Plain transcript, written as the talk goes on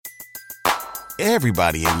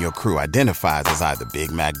Everybody in your crew identifies as either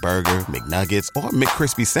Big Mac Burger, McNuggets, or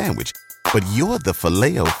McCrispy Sandwich. But you're the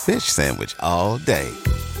Filet-O-Fish Sandwich all day.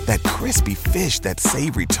 That crispy fish, that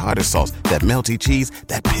savory tartar sauce, that melty cheese,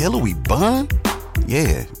 that pillowy bun.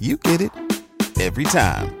 Yeah, you get it. Every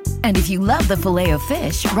time. And if you love the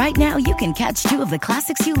Filet-O-Fish, right now you can catch two of the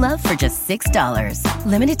classics you love for just $6.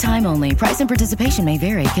 Limited time only. Price and participation may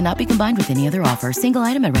vary. Cannot be combined with any other offer. Single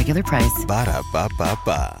item at regular price.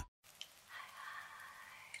 Ba-da-ba-ba-ba.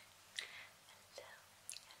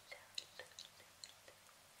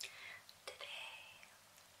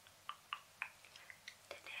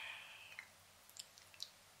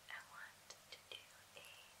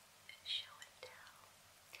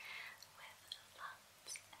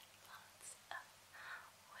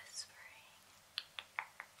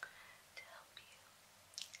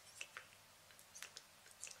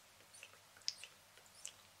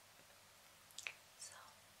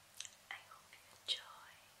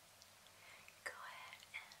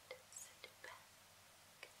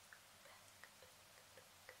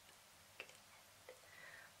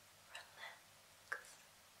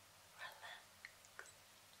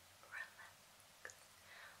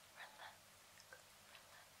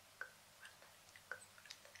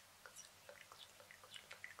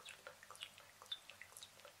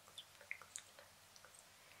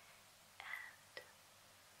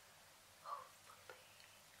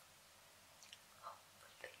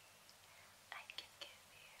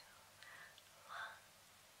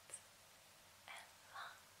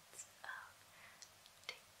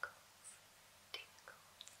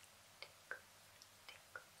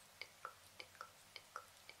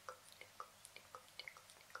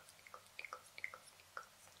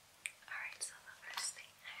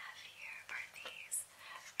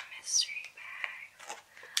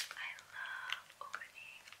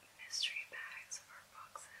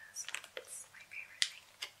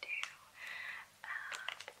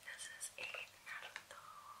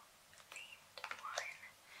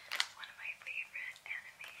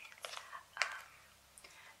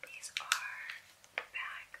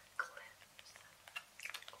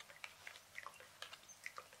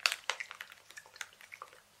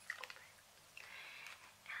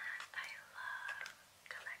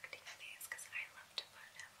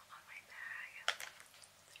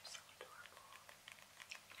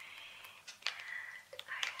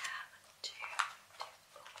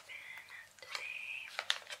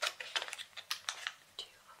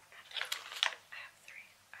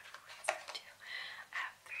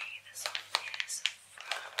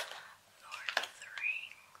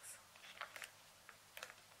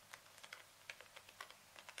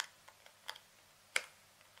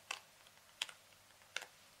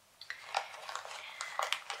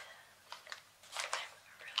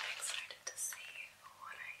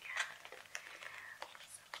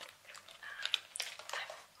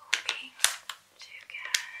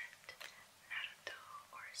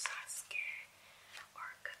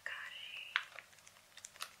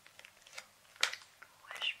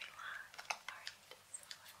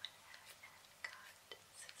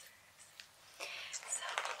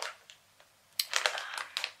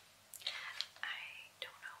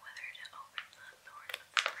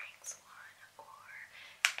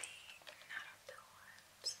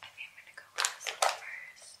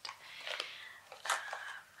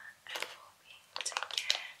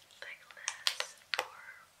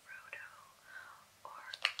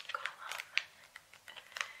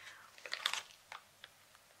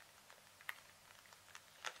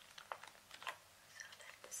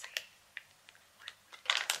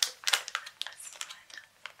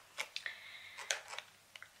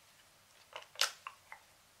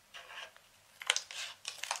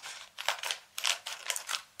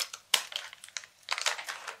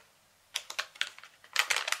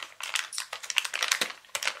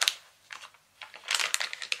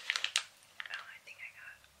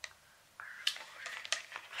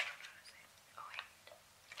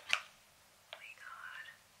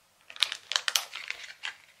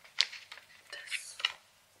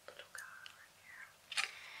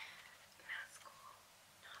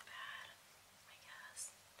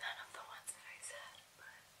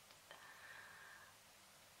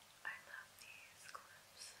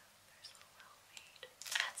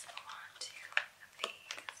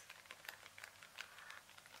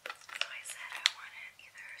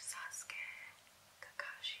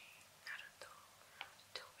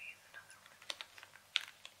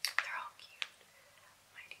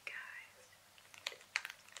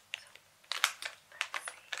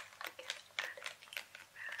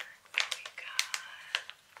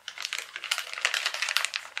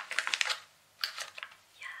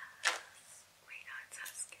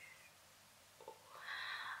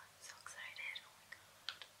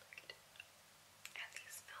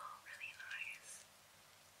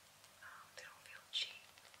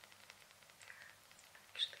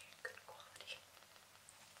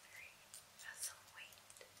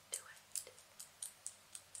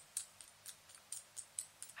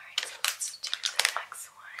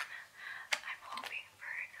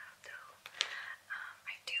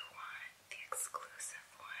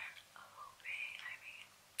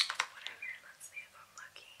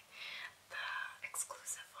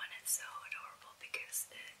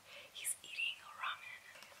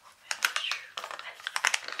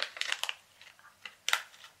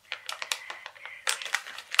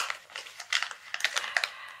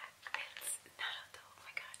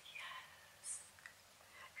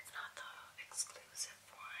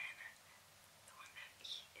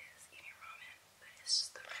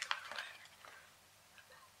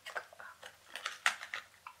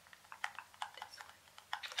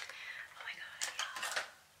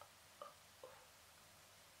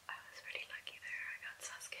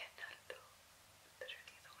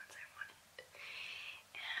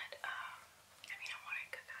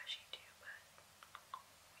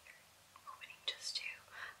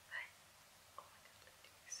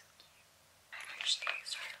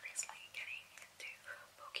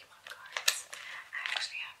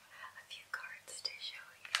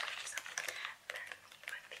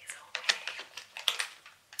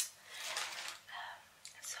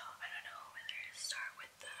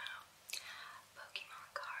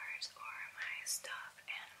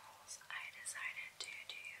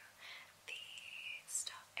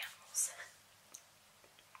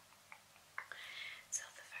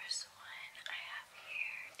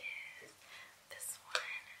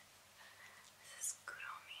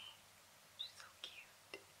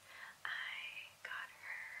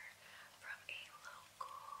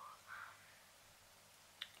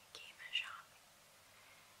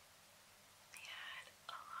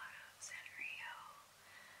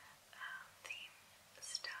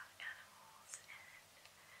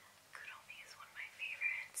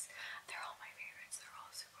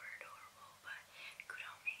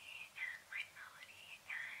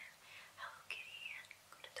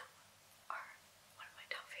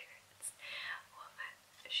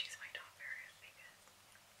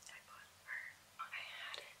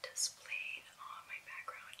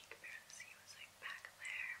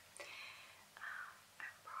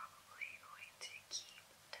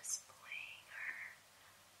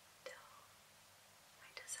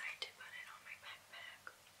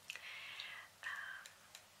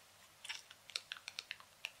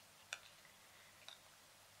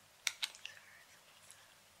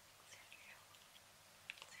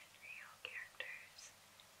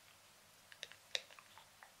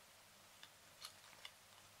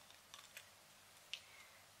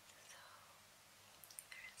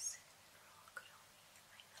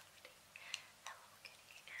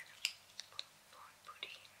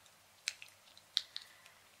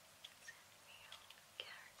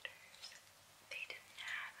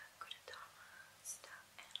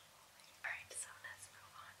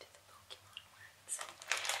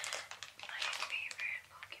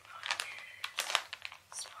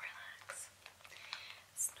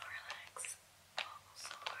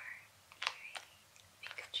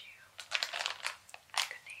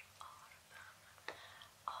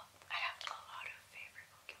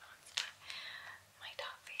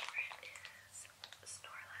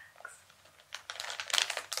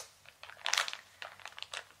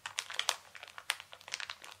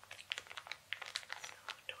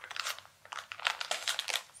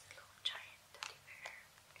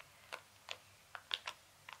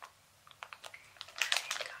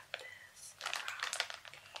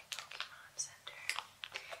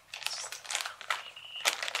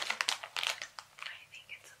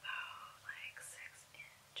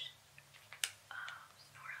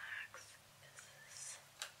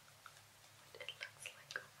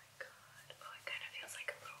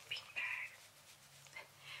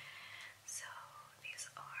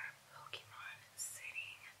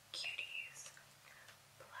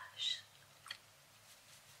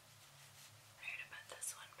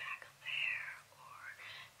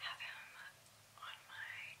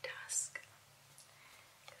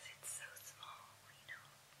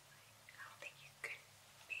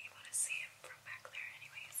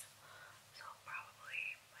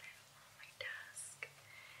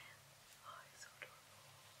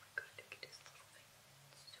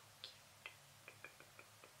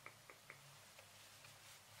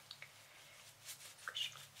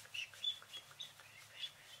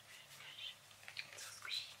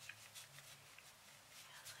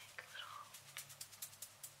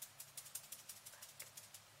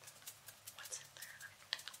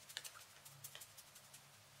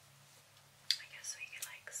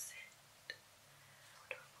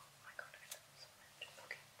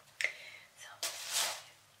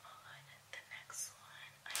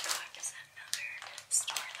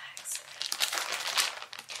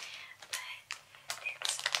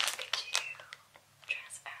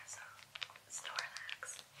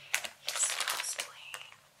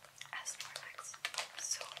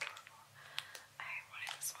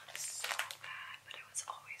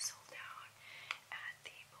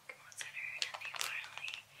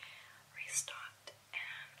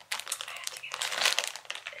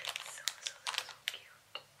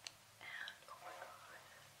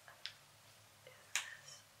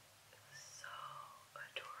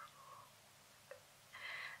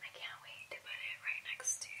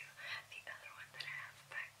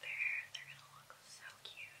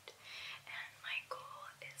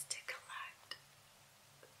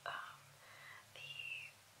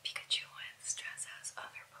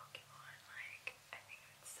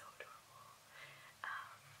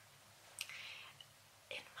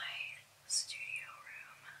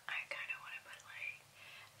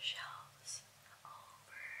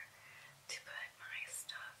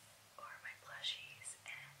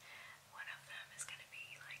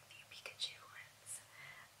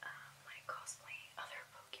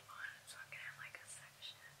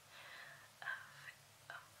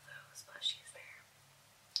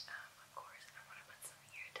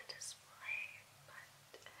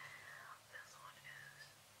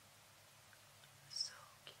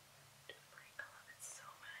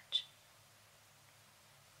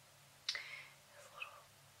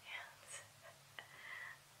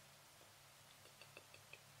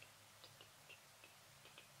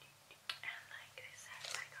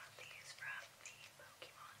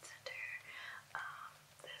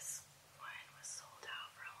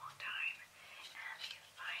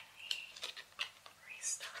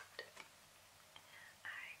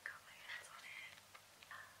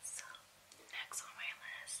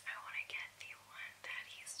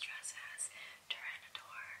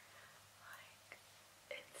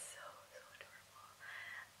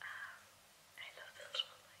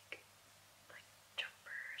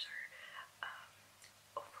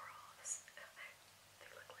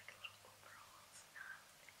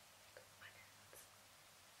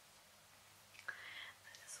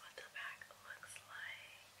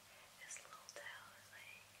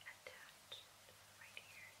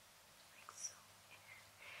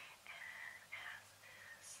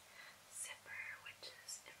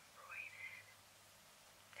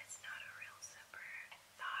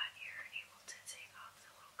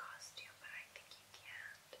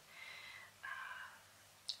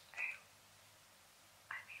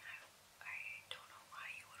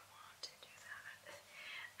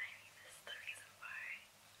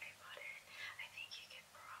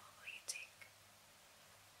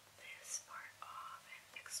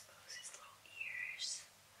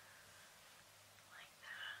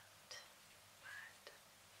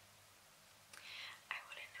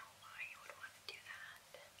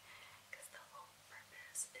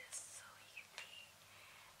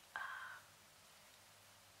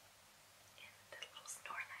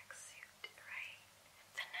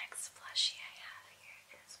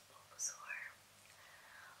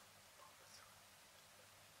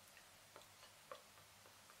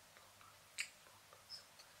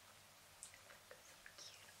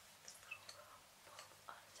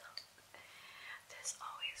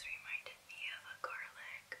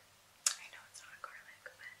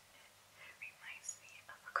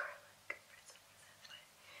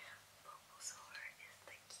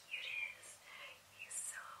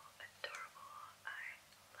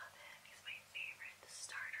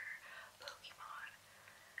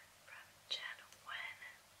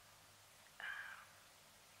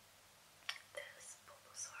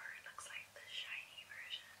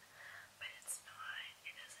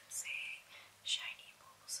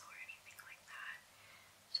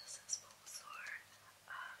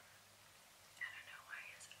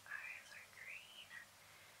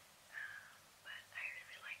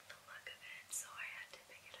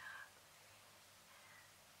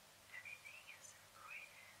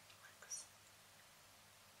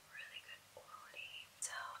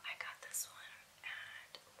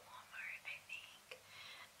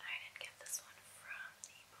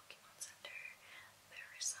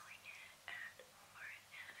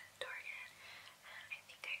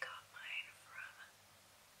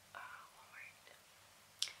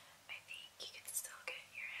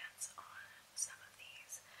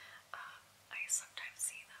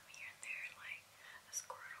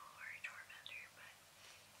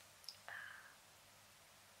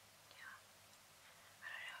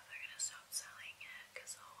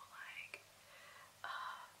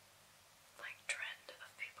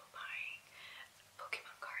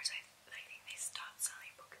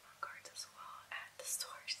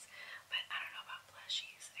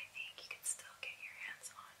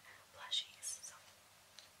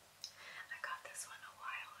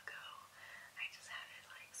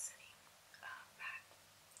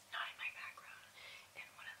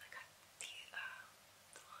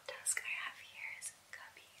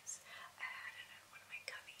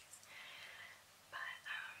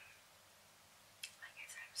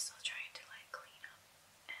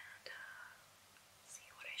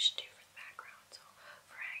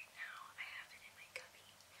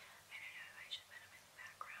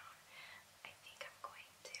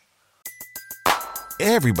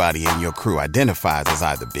 Everybody in your crew identifies as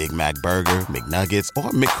either Big Mac Burger, McNuggets, or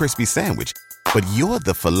McCrispy Sandwich. But you're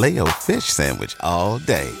the Filet-O-Fish Sandwich all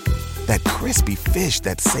day. That crispy fish,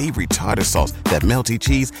 that savory tartar sauce, that melty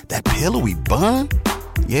cheese, that pillowy bun.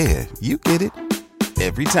 Yeah, you get it.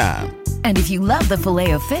 Every time. And if you love the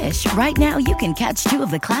Filet-O-Fish, right now you can catch two of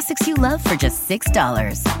the classics you love for just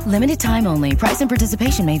 $6. Limited time only. Price and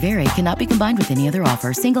participation may vary. Cannot be combined with any other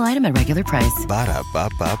offer. Single item at regular price.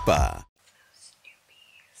 Ba-da-ba-ba-ba.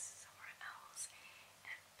 Somewhere else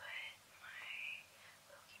and put my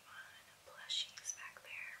Pokemon plushies back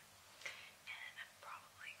there. And I'm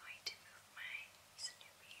probably going to move my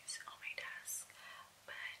Snoopies on my desk,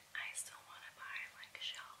 but I still want to buy like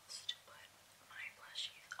shelves to put my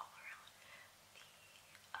plushies all around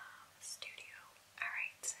the studio.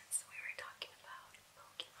 Alright, since we were talking about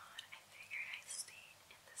Pokemon, I figured I'd stay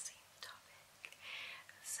in the same topic.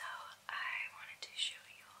 So I wanted to show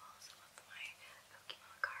you all some of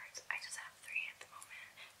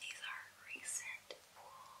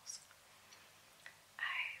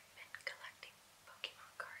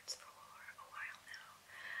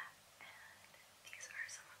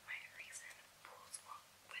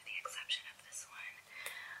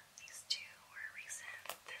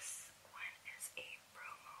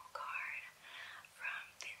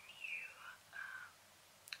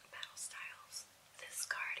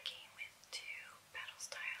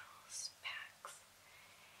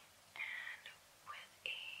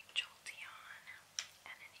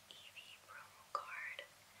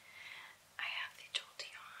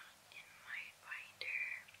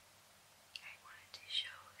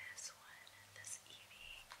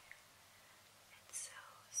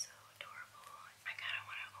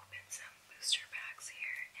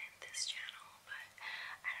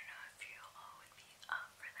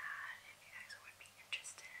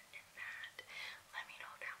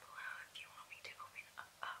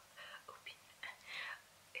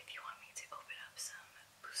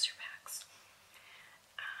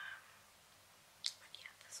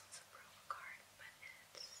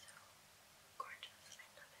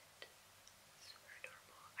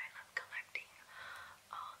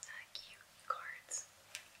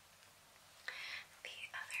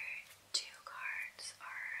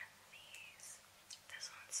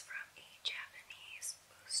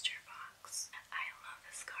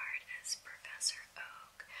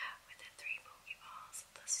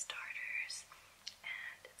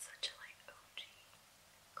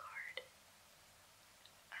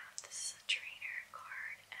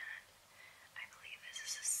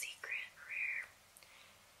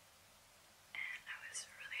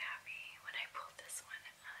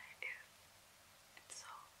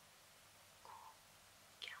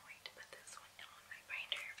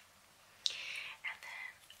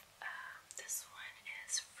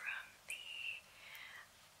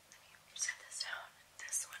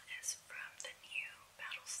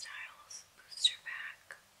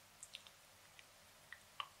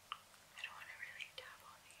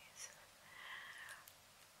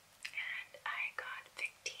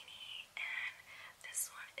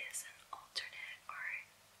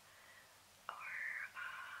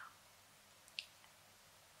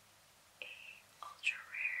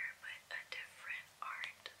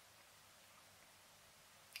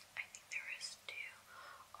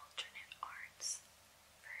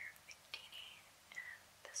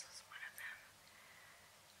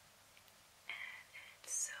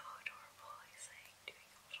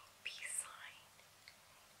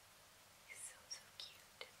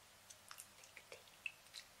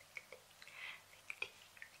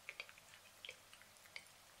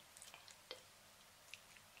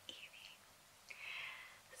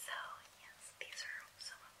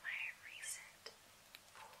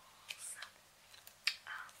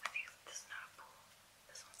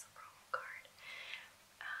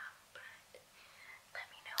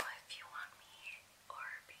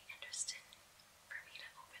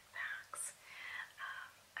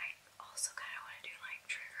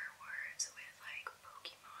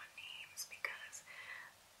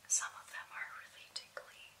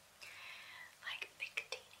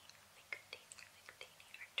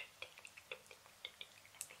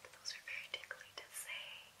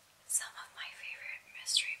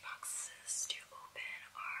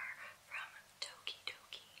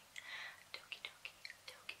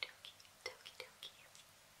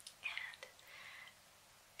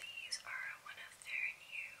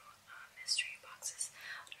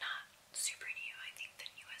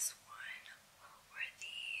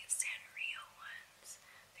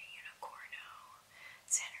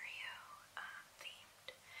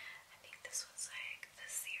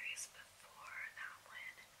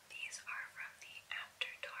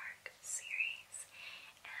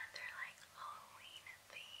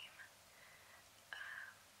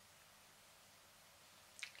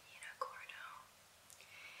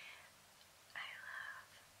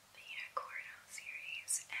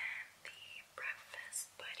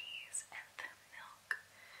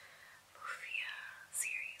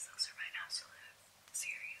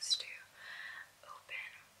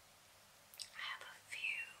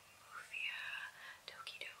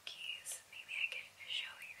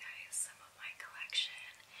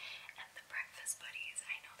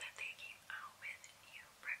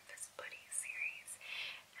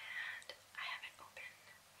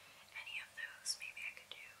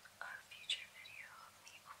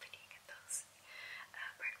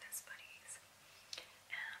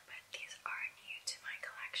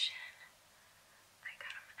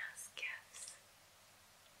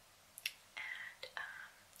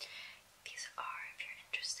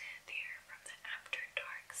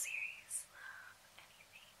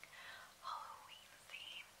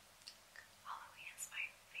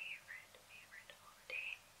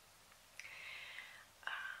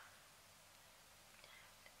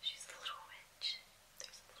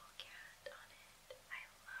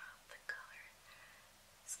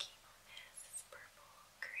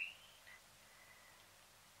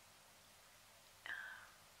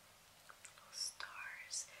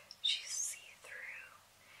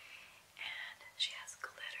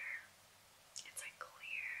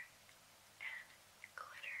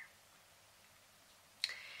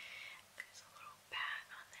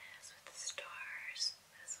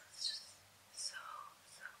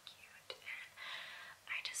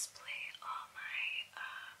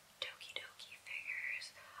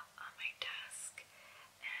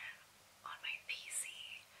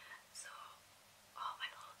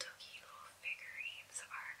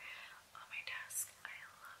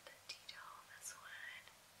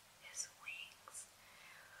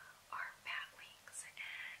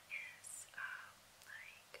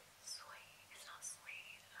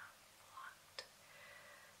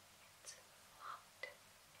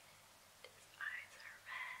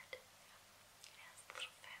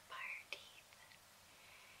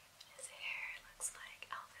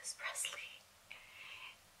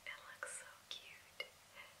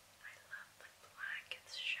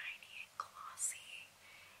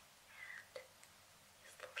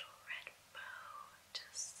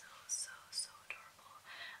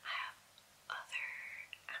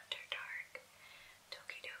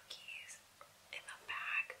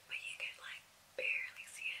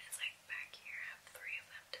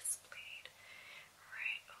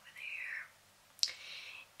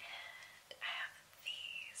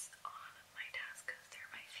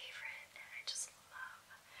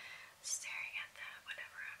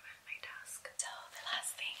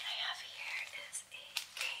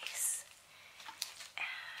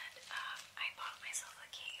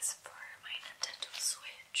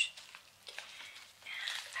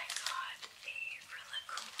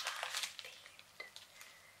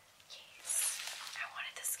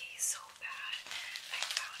so bad, and I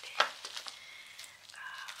found it.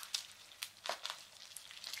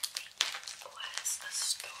 It was a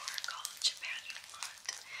store called Japan You Want.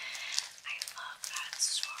 I love that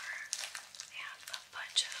store. They have a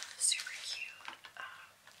bunch of super cute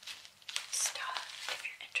stuff if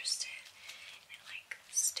you're interested in like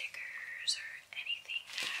stickers or anything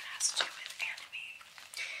that has to do with anime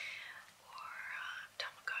or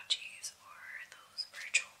Tamagotchis or those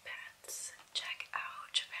virtual pets. Check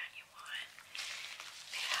out Japan You Want.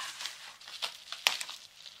 They have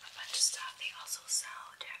a bunch of stuff. They also sell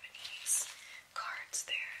Japanese cards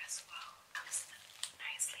there as well. That was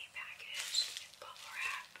nicely packaged in bubble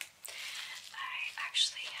wrap. I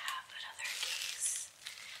actually have another case.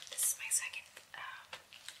 This is my second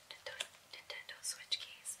Nintendo Switch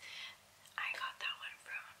case. I got that one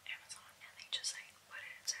from Amazon, and they just like put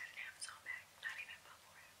it inside an Amazon bag, not even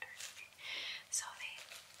bubble wrapped or anything. So they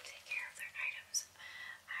take care of their items.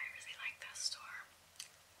 I really like that store.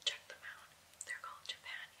 Check them out. They're called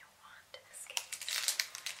Japan You Want. This case,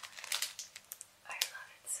 I love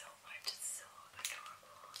it so much. It's so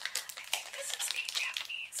adorable. I think this is a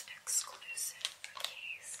Japanese exclusive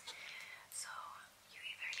case. So you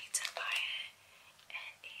either need to buy it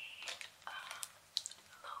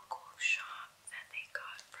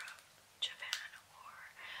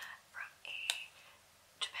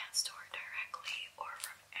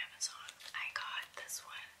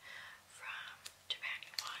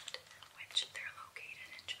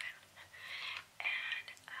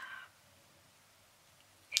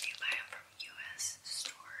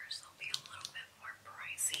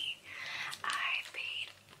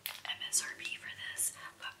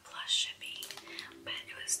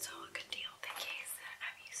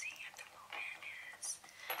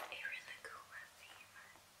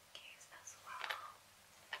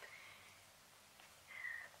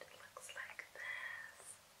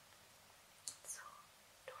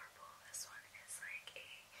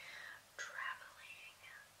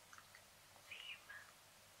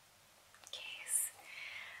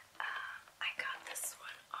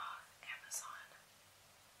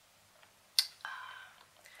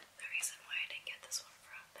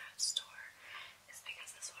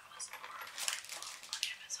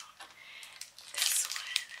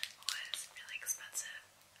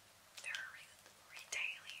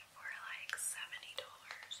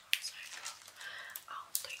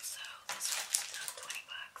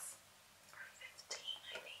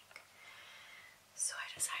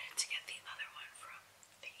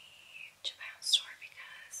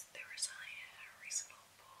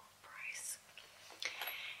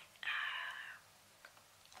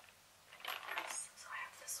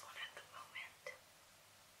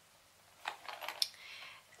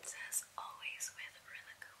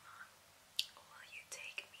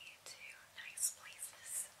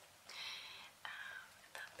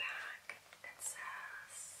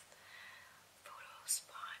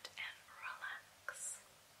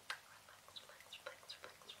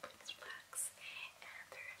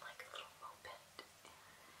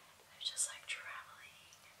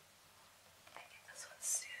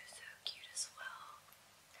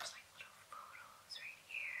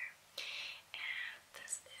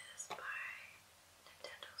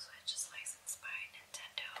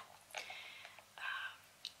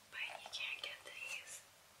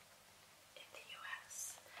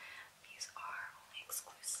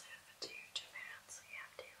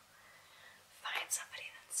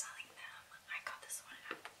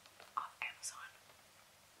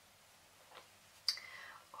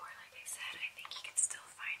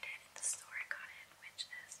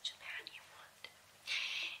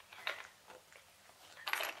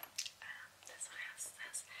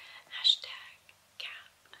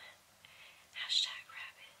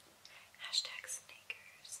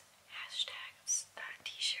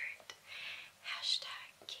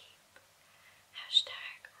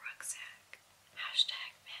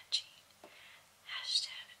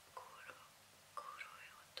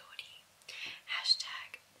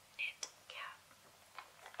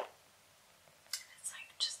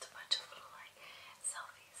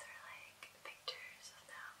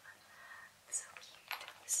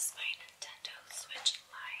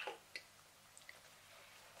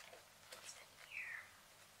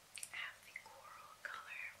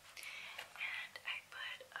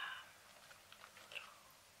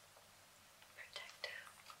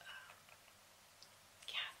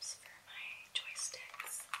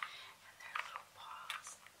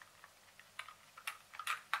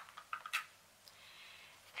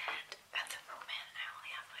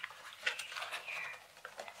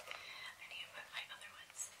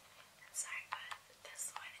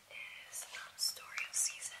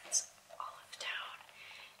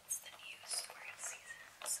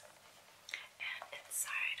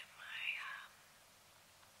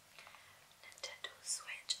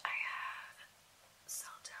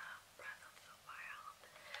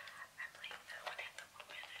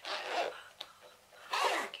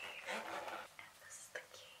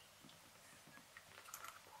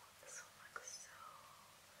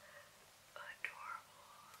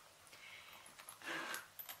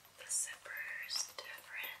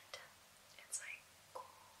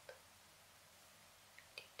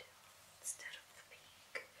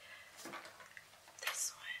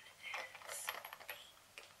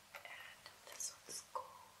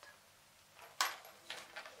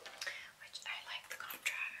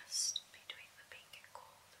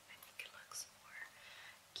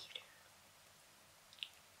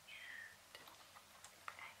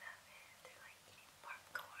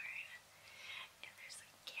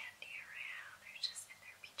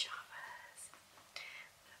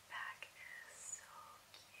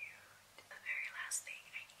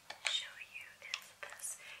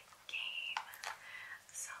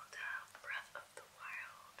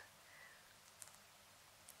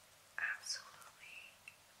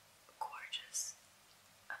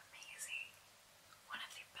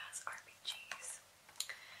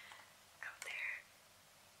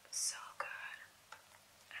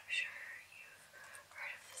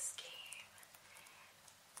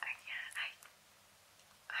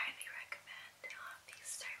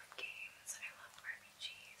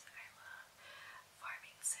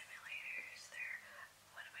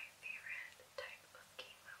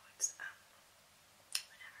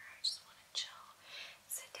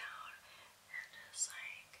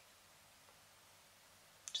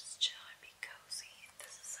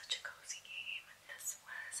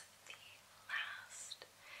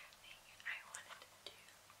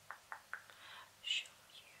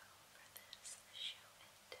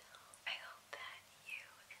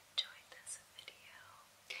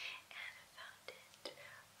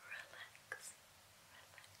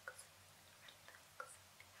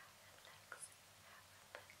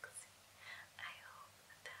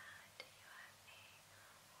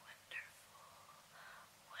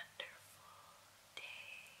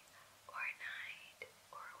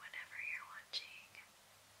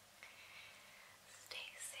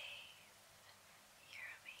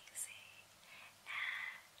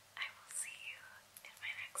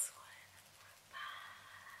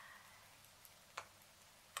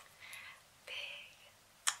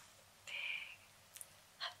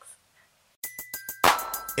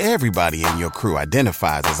Everybody in your crew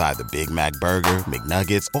identifies as either Big Mac Burger,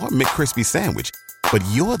 McNuggets, or McCrispy Sandwich. But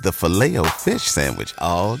you're the Filet-O-Fish Sandwich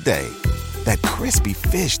all day. That crispy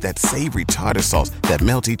fish, that savory tartar sauce, that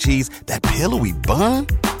melty cheese, that pillowy bun.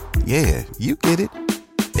 Yeah, you get it.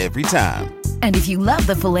 Every time. And if you love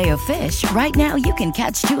the Filet-O-Fish, right now you can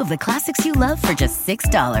catch two of the classics you love for just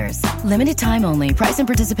 $6. Limited time only. Price and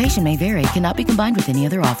participation may vary. Cannot be combined with any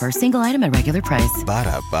other offer. Single item at regular price.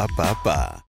 Ba-da-ba-ba-ba.